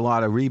and get a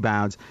lot of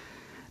rebounds.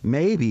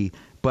 Maybe,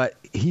 but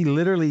he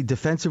literally,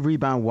 defensive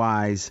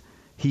rebound-wise,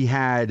 he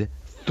had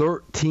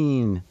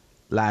 13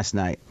 last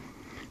night.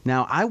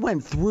 Now, I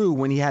went through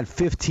when he had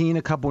 15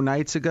 a couple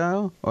nights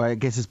ago, or I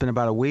guess it's been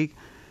about a week,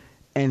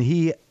 and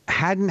he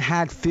hadn't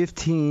had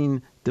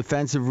 15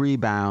 defensive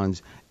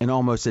rebounds in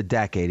almost a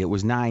decade. It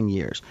was 9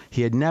 years.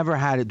 He had never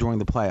had it during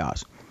the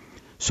playoffs.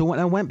 So when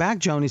I went back,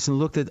 Jonas, and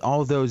looked at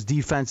all those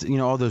defense,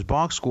 all those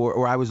box score,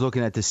 or I was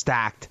looking at the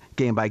stacked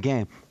game by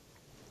game,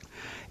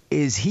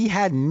 is he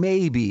had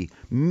maybe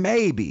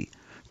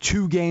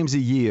 2 games a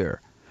year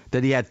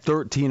that he had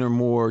 13 or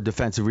more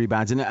defensive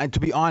rebounds. And to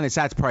be honest,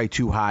 that's probably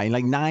too high. In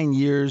like 9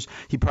 years,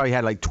 he probably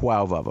had like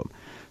 12 of them.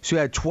 So he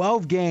had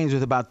 12 games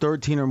with about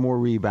 13 or more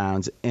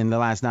rebounds in the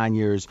last 9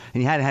 years,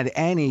 and he hadn't had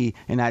any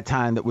in that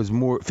time that was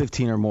more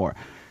 15 or more.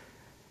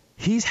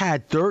 He's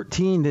had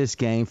 13 this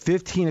game,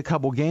 15 a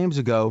couple games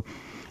ago,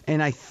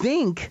 and I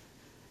think,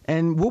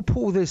 and we'll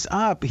pull this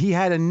up, he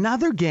had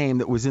another game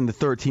that was in the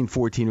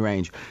 13-14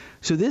 range.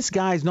 So this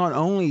guy's not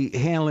only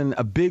handling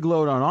a big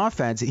load on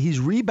offense,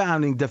 he's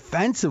rebounding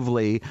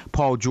defensively,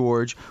 Paul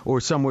George, or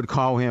some would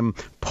call him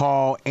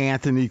Paul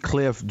Anthony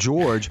Cliff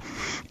George,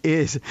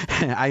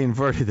 I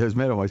inverted those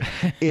middle ones,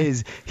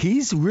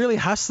 he's really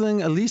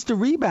hustling at least a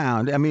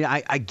rebound. I mean,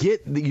 I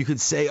get that you could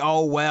say,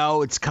 oh,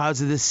 well, it's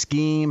because of the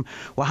scheme.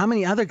 Well, how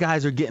many other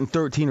guys are getting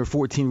 13 or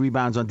 14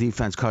 rebounds on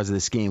defense because of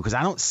the scheme? Because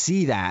I don't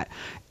see that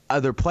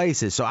other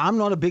places. So I'm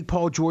not a big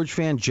Paul George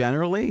fan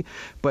generally,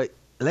 but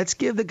let's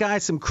give the guy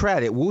some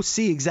credit. We'll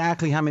see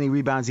exactly how many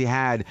rebounds he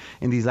had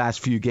in these last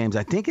few games.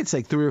 I think it's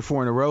like 3 or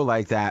 4 in a row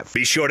like that.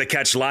 Be sure to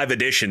catch live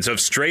editions of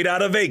Straight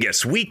Outta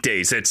Vegas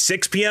weekdays at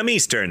 6 p.m.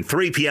 Eastern,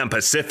 3 p.m.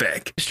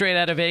 Pacific. Straight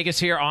Outta Vegas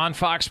here on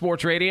Fox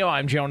Sports Radio.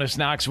 I'm Jonas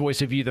Knox,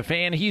 voice of You, the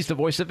fan. He's the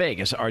voice of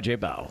Vegas, RJ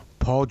Bell.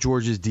 Paul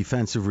George's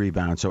defensive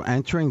rebound. So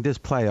entering this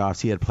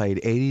playoffs, he had played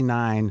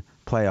 89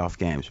 playoff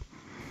games.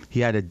 He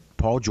had a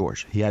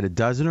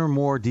dozen or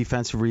more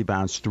defensive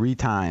rebounds 3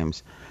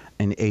 times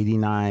in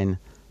 89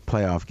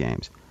 playoff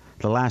games.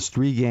 The last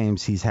 3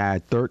 games, he's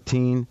had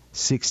 13,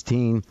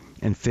 16,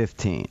 and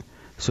 15.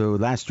 So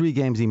the last 3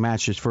 games, he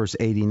matched his first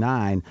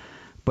 89.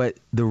 But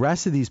the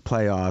rest of these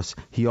playoffs,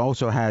 he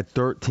also had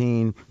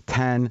 13,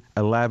 10,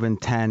 11,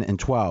 10, and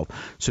 12.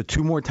 So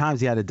 2 more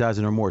times he had a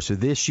dozen or more. So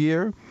this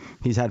year,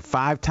 he's had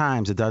 5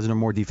 times a dozen or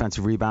more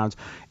defensive rebounds.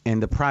 In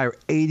the prior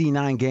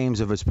 89 games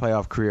of his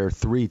playoff career,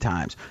 3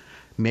 times.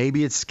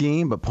 Maybe it's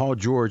scheme, but Paul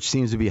George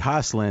seems to be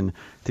hustling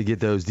to get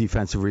those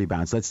defensive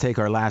rebounds. Let's take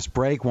our last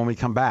break. When we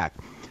come back,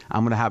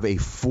 I'm going to have a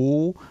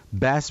full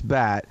best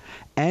bet,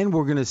 and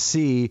we're going to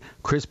see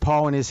Chris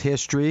Paul and his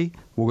history.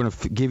 We're going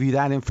to give you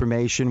that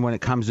information when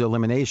it comes to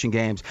elimination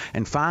games.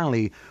 And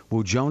finally,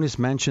 will Jonas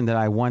mention that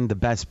I won the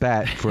best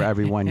bet for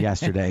everyone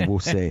yesterday? We'll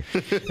see.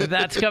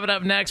 That's coming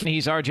up next.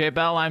 He's RJ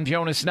Bell. I'm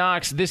Jonas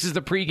Knox. This is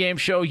the pregame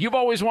show you've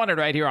always wanted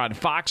right here on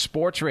Fox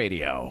Sports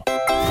Radio.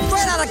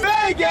 Straight out of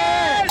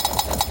Vegas!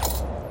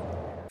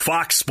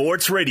 Fox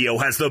Sports Radio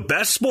has the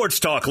best sports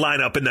talk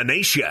lineup in the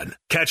nation.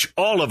 Catch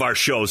all of our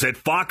shows at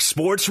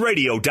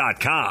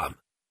foxsportsradio.com.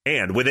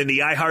 And within the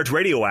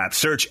iHeartRadio app,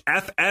 search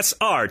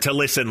FSR to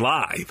listen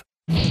live.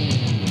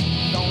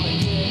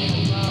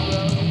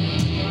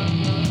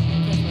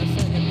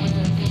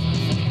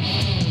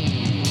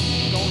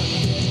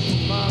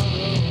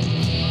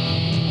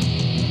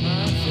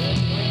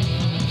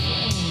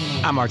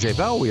 I'm RJ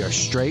Bell. We are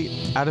straight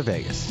out of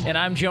Vegas. And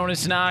I'm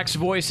Jonas Knox,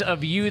 voice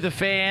of You, the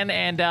fan.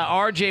 And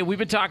RJ, we've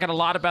been talking a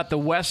lot about the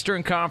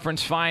Western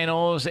Conference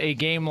Finals, a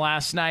game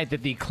last night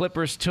that the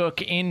Clippers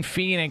took in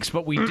Phoenix,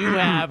 but we do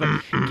have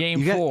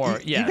game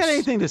 4. You got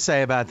anything to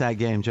say about that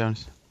game,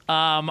 Jonas?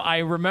 I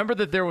remember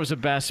that there was a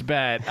best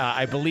bet.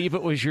 I believe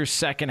it was your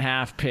second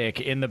half pick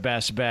in the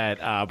best bet,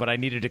 but I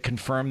needed to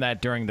confirm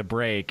that during the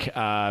break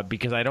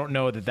because I don't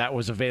know that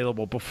was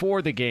available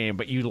before the game,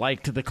 but you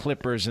liked the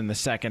Clippers in the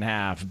second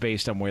half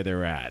based on where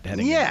they're at.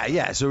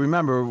 Yeah. So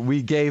remember,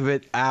 we gave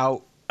it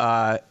out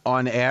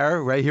on air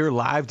right here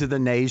live to the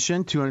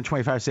nation,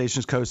 225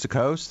 stations coast to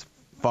coast,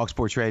 Fox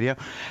Sports Radio.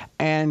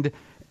 And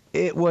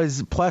it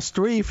was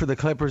 +3 for the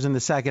Clippers in the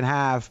second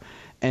half,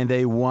 and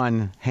they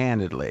won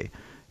handedly.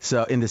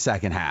 So in the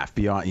second half,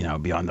 beyond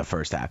the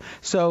first half.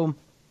 So,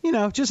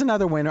 just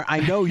another winner.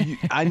 I know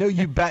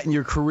you bet in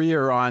your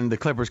career on the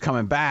Clippers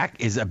coming back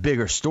is a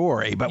bigger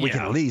story, but we can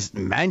at least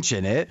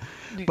mention it.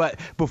 But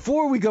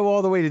before we go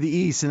all the way to the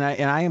East, and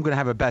I am going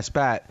to have a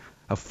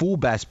full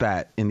best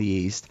bet in the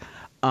East,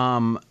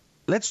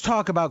 let's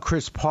talk about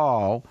Chris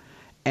Paul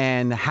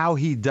and how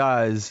he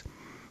does.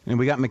 And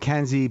we got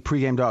Mackenzie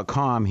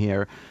pregame.com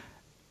here.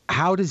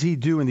 How does he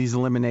do in these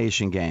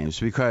elimination games?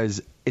 Because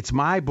it's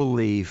my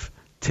belief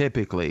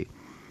typically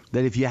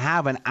that if you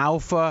have an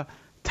alpha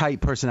type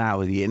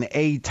personality, an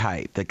A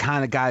type, the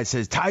kind of guy that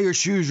says, tie your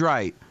shoes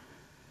right,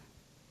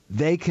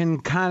 they can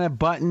kind of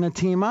button a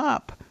team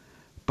up.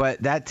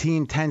 But that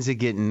team tends to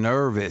get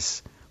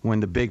nervous when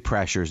the big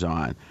pressure's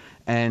on.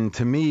 And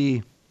to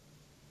me,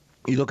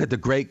 you look at the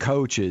great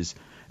coaches,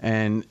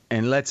 and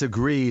let's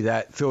agree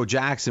that Phil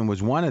Jackson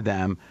was one of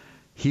them.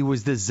 He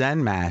was the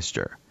Zen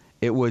master.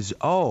 It was,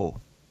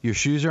 your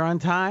shoes are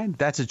untied?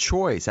 That's a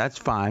choice. That's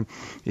fine.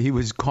 He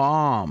was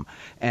calm.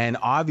 And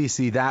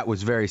obviously that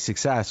was very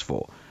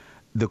successful.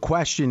 The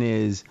question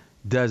is,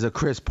 does a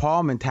Chris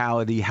Paul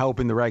mentality help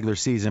in the regular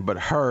season but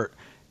hurt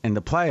in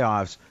the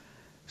playoffs?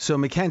 So,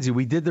 Mackenzie,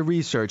 we did the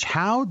research.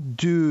 How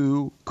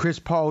do Chris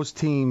Paul's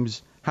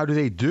teams, how do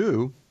they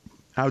do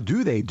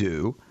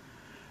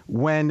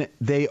when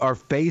they are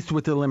faced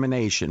with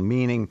elimination?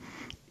 Meaning,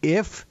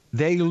 if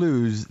they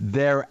lose,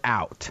 they're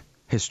out,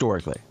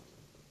 historically.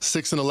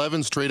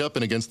 6-11 straight up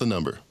and against the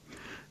number.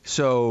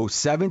 So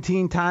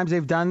 17 times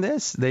they've done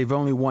this. They've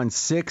only won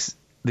 6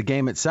 the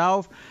game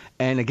itself.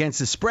 And against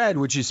the spread,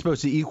 which is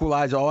supposed to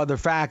equalize all other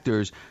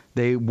factors,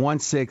 they won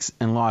 6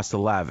 and lost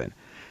 11.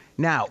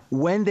 Now,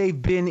 when they've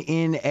been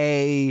in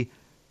a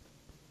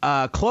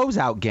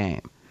closeout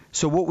game,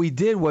 so what we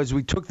did was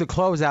we took the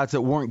closeouts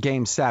that weren't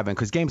Game 7,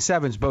 because Game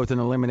 7 is both an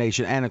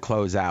elimination and a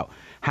closeout.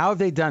 How have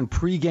they done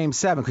pre-Game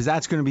 7? Because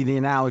that's going to be the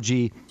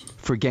analogy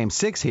for Game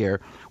 6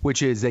 here,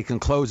 which is they can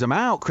close them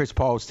out, Chris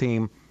Paul's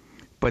team,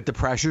 but the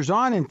pressure's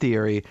on in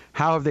theory.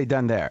 How have they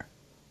done there?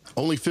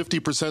 Only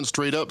 50%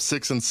 straight up,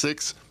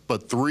 6-6,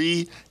 but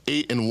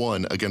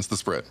 3-8-1 against the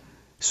spread.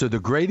 So the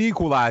great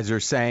equalizer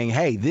saying,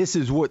 hey, this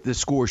is what the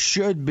score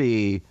should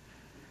be.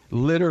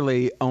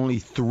 Literally only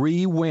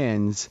 3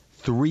 wins,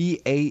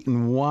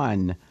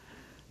 3-8-1.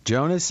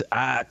 Jonas,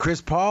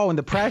 Chris Paul and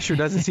the pressure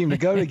doesn't seem to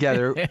go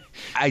together.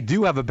 I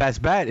do have a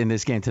best bet in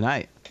this game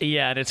tonight.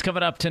 Yeah, and it's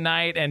coming up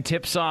tonight and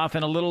tips off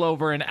in a little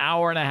over an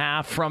hour and a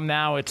half from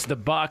now. It's the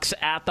Bucks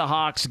at the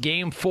Hawks,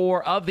 Game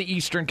 4 of the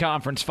Eastern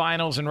Conference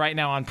Finals. And right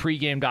now on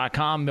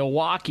pregame.com,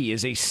 Milwaukee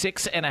is a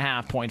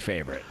 6.5-point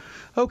favorite.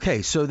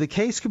 Okay, so the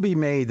case could be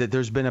made that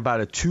there's been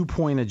about a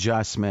 2-point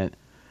adjustment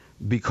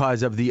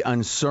because of the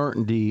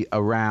uncertainty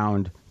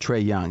around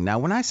Trae Young. Now,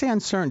 when I say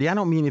uncertainty, I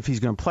don't mean if he's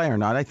going to play or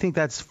not. I think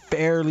that's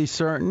fairly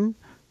certain.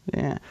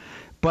 Yeah.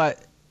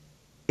 But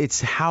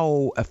it's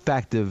how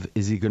effective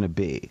is he going to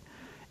be?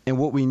 And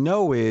what we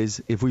know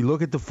is, if we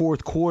look at the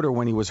fourth quarter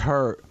when he was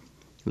hurt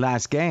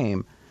last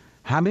game,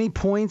 how many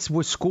points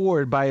was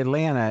scored by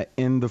Atlanta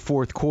in the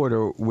fourth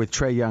quarter with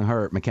Trae Young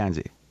hurt,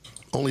 Mackenzie?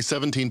 Only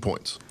 17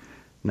 points.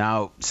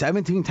 Now,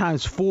 17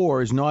 times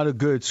 4 is not a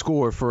good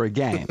score for a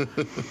game.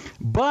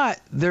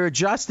 But they're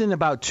adjusting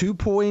about 2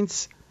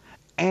 points,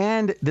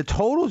 and the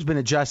total's been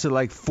adjusted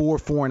like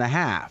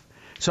 4.5.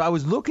 So I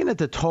was looking at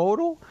the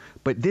total,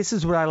 but this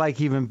is what I like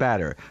even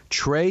better.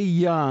 Trae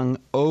Young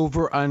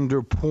over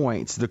under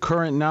points. The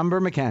current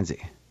number,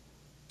 Mackenzie?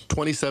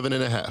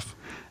 27.5.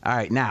 All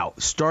right, now,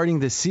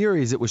 starting the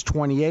series, it was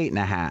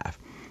 28.5.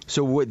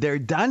 So what they're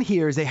done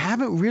here is they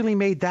haven't really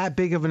made that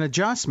big of an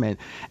adjustment.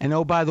 And,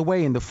 oh, by the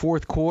way, in the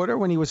fourth quarter,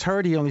 when he was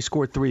hurt, he only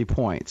scored 3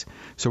 points.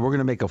 So we're going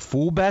to make a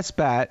full best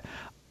bet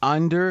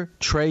under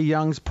Trae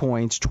Young's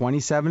points,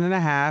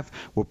 27.5.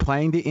 We're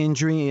playing the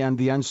injury and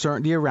the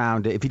uncertainty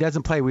around it. If he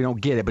doesn't play, we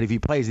don't get it. But if he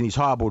plays and he's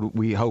hobbled,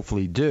 we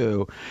hopefully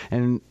do.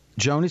 And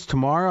Jonas,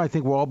 tomorrow, I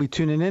think we'll all be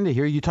tuning in to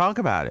hear you talk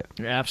about it.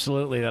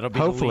 Absolutely. That'll be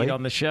Hopefully. the lead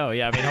on the show.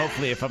 Yeah, I mean,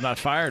 hopefully, if I'm not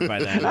fired by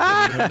then.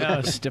 I mean, who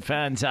knows?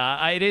 Depends.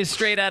 It is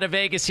Straight Out of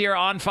Vegas here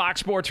on Fox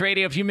Sports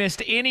Radio. If you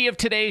missed any of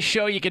today's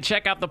show, you can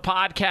check out the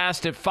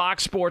podcast at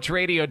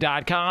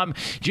foxsportsradio.com.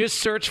 Just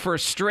search for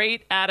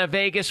Straight Out of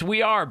Vegas.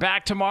 We are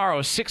back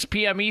tomorrow, 6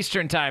 p.m.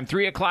 Eastern Time,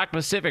 3 o'clock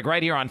Pacific,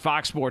 right here on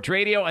Fox Sports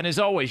Radio. And as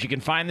always, you can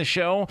find the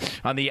show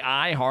on the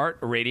iHeart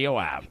Radio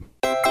app.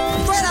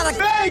 Straight out of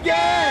Vegas!